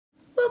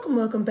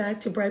Welcome back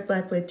to Bright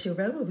Blackwood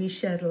Tarot, where we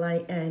shed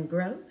light and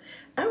grow.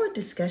 Our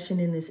discussion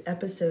in this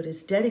episode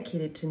is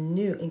dedicated to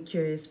new and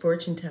curious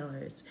fortune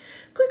tellers.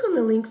 Click on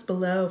the links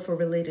below for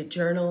related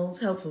journals,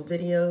 helpful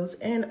videos,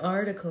 and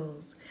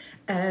articles.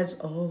 As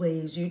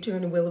always, you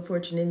turn the wheel of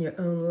fortune in your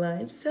own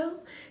life,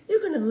 so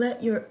you're going to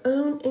let your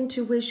own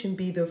intuition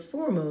be the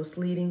foremost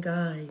leading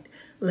guide.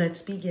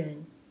 Let's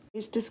begin.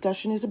 This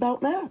discussion is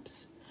about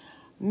maps.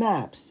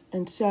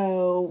 And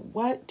so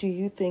what do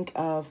you think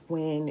of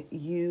when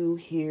you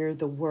hear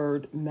the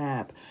word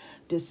map?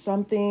 Does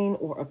something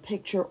or a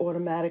picture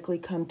automatically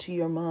come to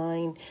your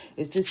mind?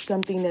 Is this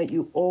something that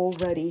you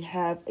already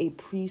have a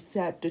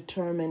preset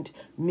determined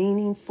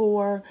meaning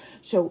for?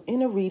 So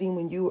in a reading,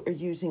 when you are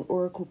using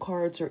oracle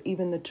cards or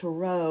even the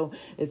tarot,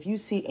 if you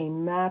see a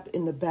map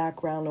in the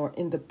background or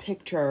in the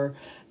picture,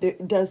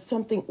 does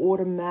something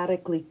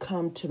automatically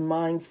come to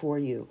mind for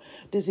you?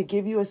 Does it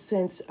give you a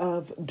sense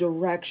of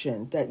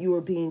direction, that you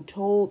are being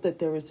told that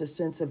there is a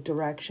sense of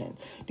direction?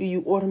 Do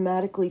you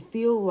automatically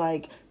feel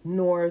like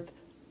north,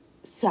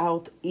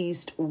 south,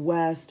 east,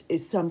 west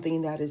is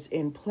something that is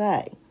in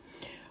play?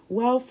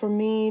 Well, for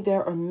me,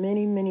 there are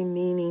many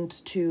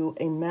meanings to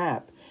a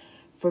map.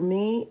 For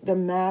me, the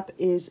map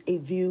is a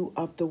view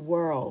of the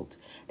world.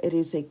 It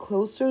is a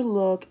closer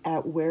look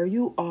at where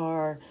you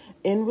are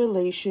in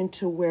relation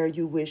to where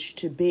you wish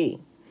to be.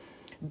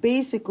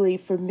 Basically,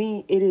 for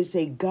me, it is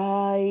a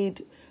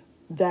guide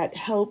that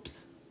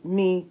helps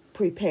me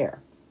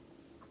prepare.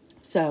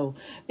 So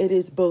it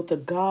is both a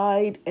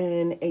guide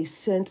and a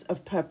sense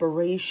of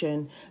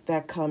preparation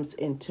that comes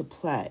into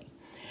play.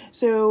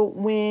 So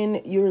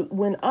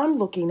when I'm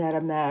looking at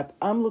a map,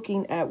 I'm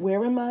looking at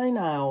where am I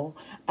now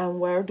and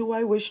where do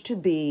I wish to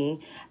be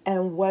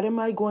and what am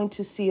I going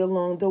to see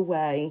along the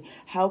way?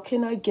 How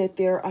can I get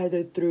there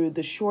either through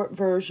the short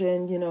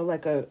version,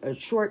 like a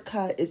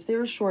shortcut? Is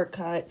there a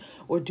shortcut,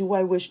 or do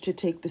I wish to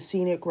take the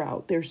scenic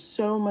route? There's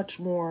so much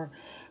more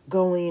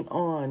going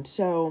on.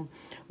 So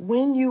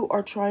when you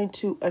are trying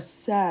to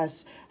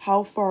assess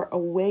how far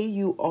away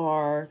you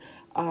are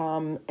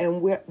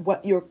and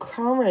what your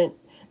current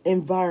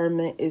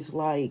environment is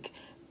like,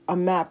 a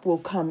map will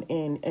come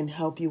in and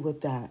help you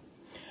with that.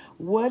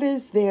 What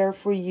is there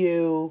for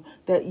you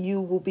that you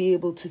will be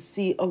able to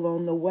see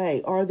along the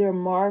way? Are there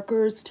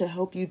markers to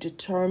help you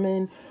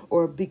determine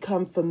or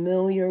become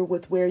familiar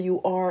with where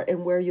you are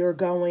and where you're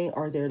going?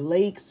 Are there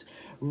lakes,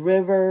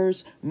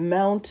 rivers,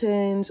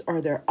 mountains? Are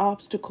there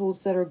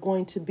obstacles that are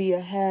going to be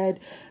ahead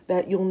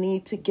that you'll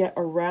need to get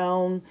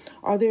around?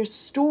 Are there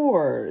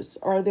stores?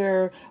 Are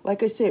there,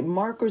 like I said,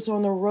 markers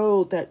on the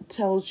road that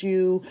tells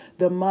you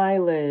the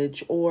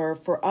mileage, or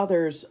for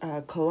others,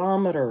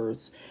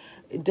 kilometers?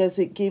 Does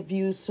it give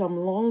you some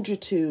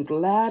longitude,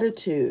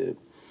 latitude?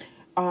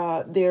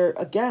 There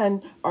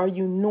again, are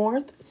you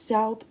north,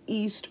 south,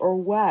 east, or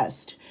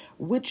west?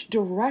 Which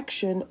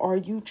direction are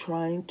you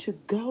trying to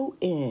go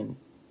in?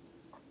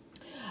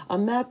 A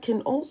map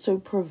can also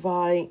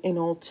provide an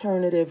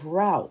alternative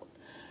route.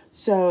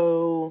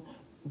 So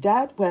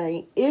that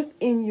way, if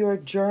in your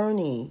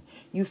journey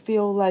you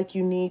feel like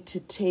you need to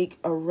take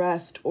a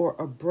rest or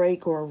a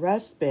break or a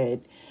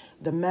respite,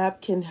 the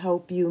map can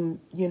help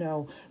you,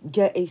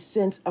 get a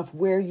sense of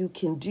where you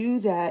can do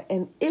that.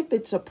 And if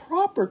it's a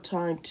proper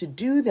time to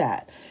do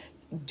that,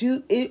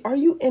 are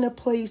you in a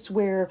place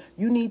where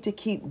you need to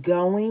keep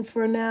going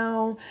for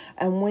now?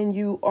 And when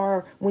you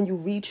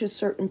reach a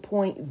certain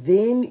point,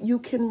 then you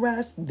can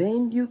rest,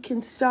 then you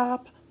can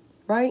stop.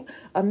 Right?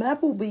 A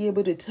map will be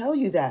able to tell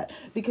you that,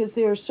 because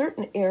there are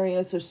certain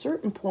areas or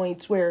certain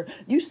points where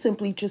you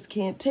simply just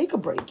can't take a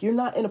break. You're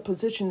not in a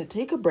position to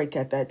take a break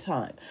at that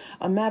time.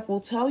 A map will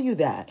tell you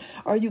that.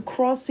 Are you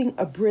crossing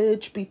a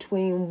bridge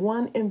between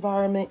one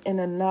environment and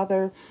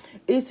another?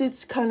 Is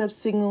it kind of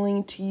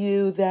signaling to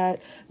you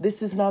that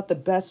this is not the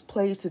best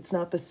place? It's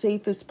not the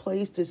safest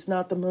place. It's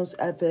not the most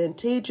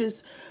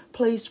advantageous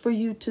place for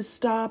you to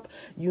stop.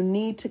 You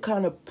need to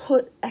kind of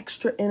put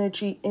extra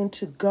energy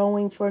into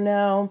going for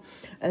now.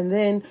 And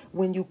then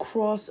when you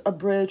cross a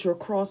bridge or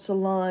cross a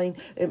line,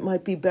 it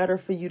might be better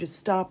for you to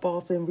stop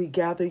off and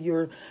regather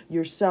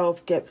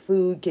yourself, get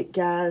food, get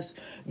gas,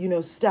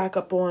 stack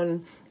up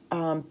on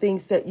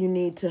things that you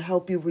need to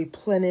help you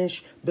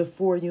replenish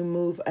before you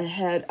move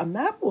ahead. A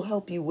map will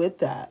help you with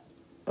that.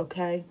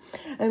 Okay.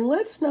 And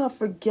let's not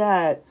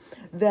forget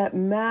that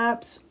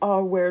maps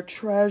are where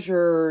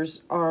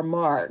treasures are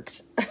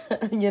marked,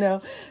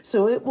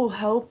 so it will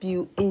help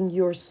you in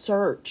your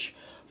search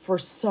for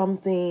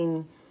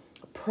something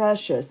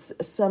precious,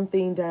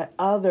 something that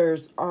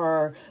others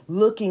are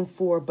looking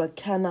for but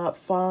cannot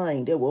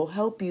find. It will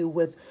help you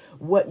with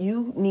what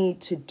you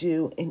need to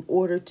do in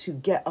order to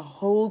get a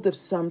hold of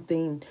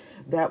something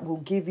that will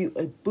give you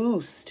a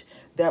boost,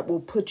 that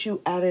will put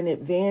you at an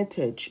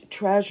advantage.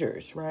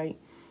 Treasures, right?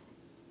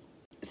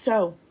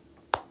 So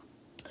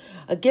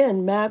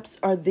again, maps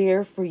are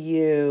there for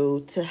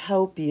you to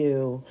help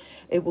you.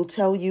 It will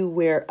tell you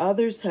where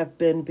others have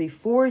been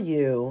before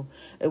you.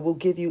 It will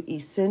give you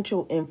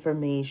essential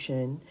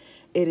information.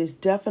 It is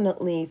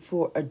definitely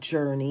for a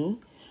journey.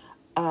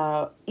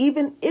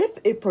 even if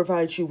it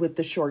provides you with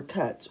the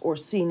shortcuts or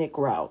scenic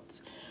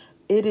routes.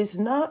 It is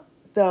not,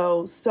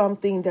 though,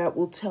 something that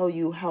will tell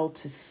you how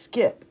to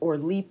skip or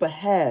leap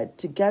ahead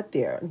to get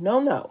there.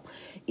 No.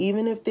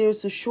 Even if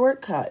there's a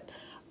shortcut,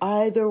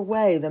 either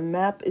way, the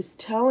map is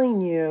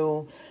telling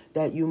you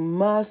that you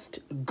must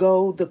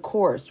go the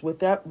course with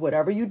that,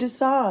 whatever you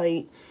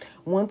decide.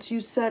 Once you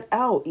set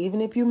out,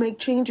 even if you make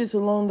changes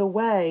along the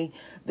way,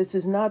 this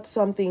is not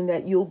something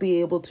that you'll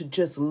be able to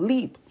just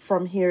leap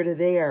from here to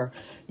there.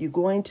 You're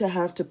going to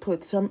have to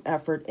put some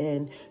effort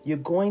in. You're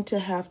going to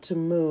have to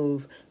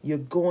move. You're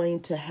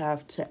going to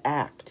have to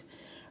act,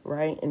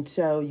 right? And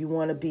so you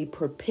want to be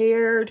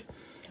prepared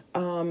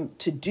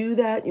to do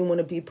that. You want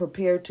to be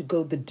prepared to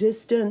go the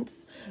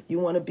distance. You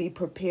want to be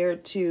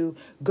prepared to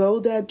go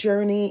that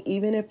journey,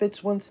 even if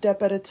it's one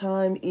step at a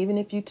time, even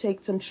if you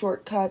take some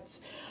shortcuts.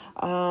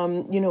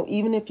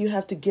 Even if you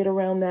have to get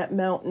around that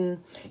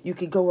mountain, you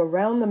could go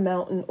around the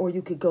mountain or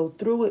you could go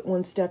through it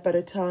one step at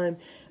a time.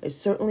 It's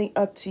certainly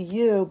up to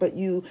you, but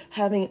you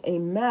having a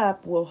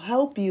map will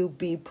help you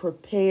be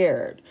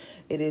prepared.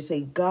 It is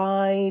a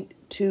guide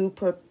to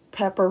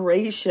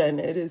preparation.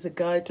 It is a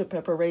guide to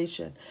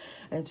preparation.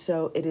 And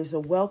so it is a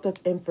wealth of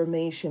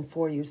information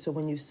for you. So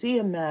when you see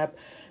a map,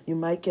 you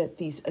might get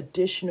these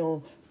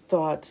additional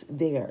thoughts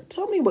there.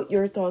 Tell me what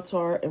your thoughts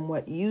are and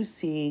what you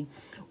see,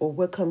 or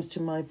what comes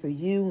to mind for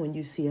you when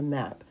you see a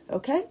map,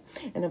 okay?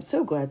 And I'm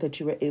so glad that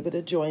you were able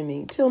to join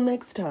me. Till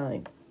next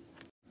time.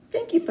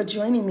 Thank you for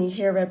joining me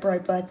here at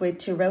Bright Black with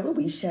Tarot, where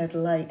we shed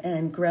light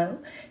and grow.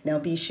 Now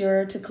be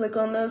sure to click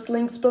on those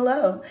links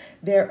below.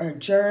 There are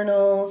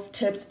journals,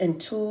 tips,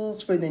 and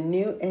tools for the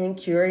new and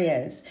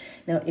curious.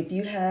 Now, if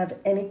you have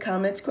any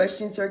comments,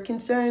 questions, or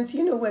concerns,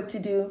 you know what to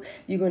do.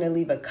 You're going to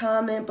leave a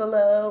comment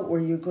below, or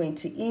you're going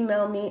to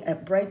email me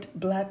at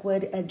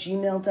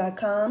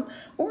brightblackwood@gmail.com,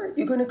 or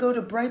you're going to go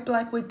to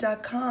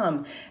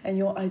brightblackwood.com, and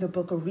you'll either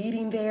book a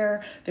reading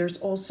there. There's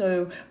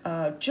also,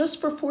 just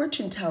for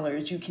fortune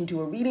tellers, you can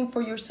do a reading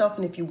for yourself,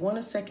 and if you want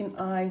a second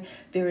eye,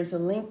 there is a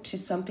link to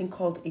something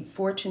called a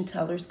fortune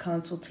teller's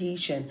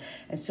consultation,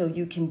 and so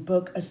you can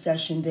book a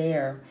session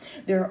there.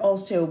 There are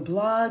also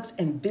blogs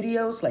and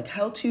videos, like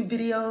how-to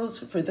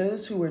videos for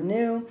those who are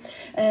new,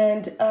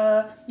 and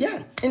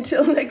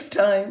until next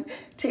time,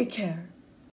 take care.